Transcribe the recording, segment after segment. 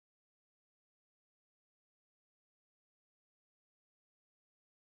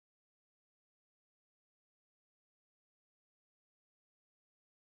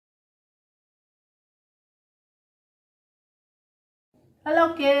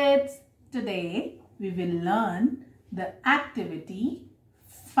Hello kids, today we will learn the activity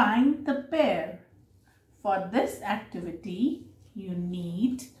Find the Pair. For this activity you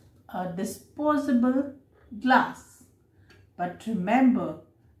need a disposable glass. But remember,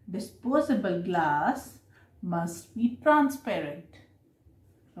 disposable glass must be transparent.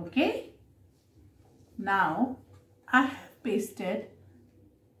 Okay? Now I have pasted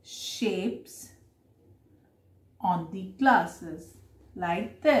shapes on the glasses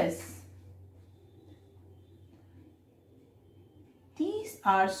like this. These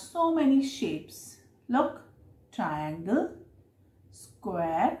are so many shapes. Look, triangle,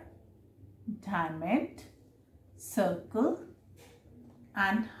 square, diamond, circle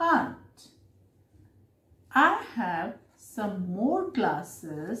and heart. I have some more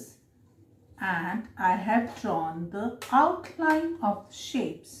glasses and I have drawn the outline of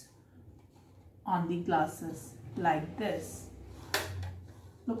shapes on the glasses like this.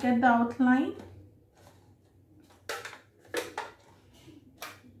 Look at the outline.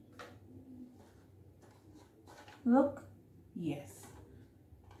 Look, yes.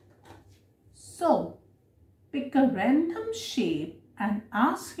 So, pick a random shape and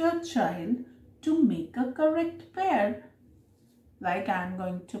ask your child to make a correct pair. Like I am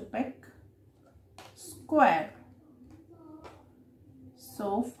going to pick square.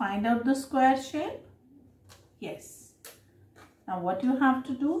 So, find out the square shape. Yes. Now what you have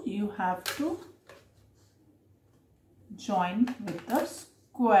to do, you have to join with the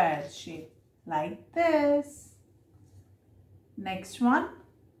square shape like this. Next one,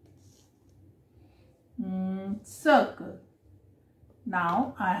 circle.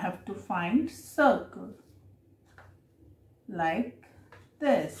 Now I have to find circle like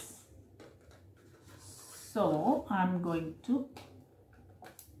this. So I'm going to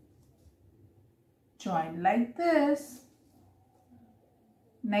join like this.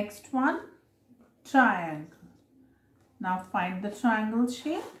 Next one, triangle. Now find the triangle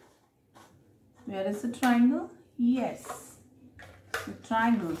shape. Where is the triangle? Yes, the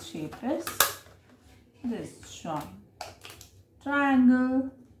triangle shape is this. Join triangle.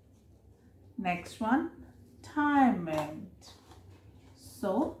 Next one, diamond.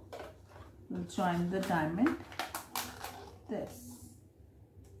 So we'll join the diamond. This.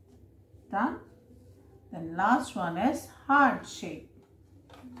 Done. Then last one is heart shape.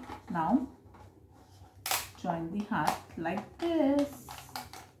 Now join the heart like this.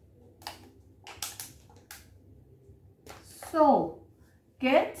 So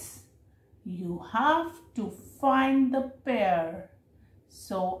kids, you have to find the pair.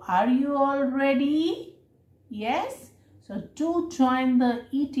 So are you all ready? Yes? So do join the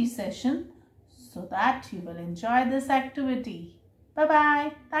ET session so that you will enjoy this activity.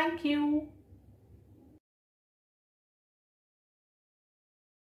 Bye-bye. Thank you.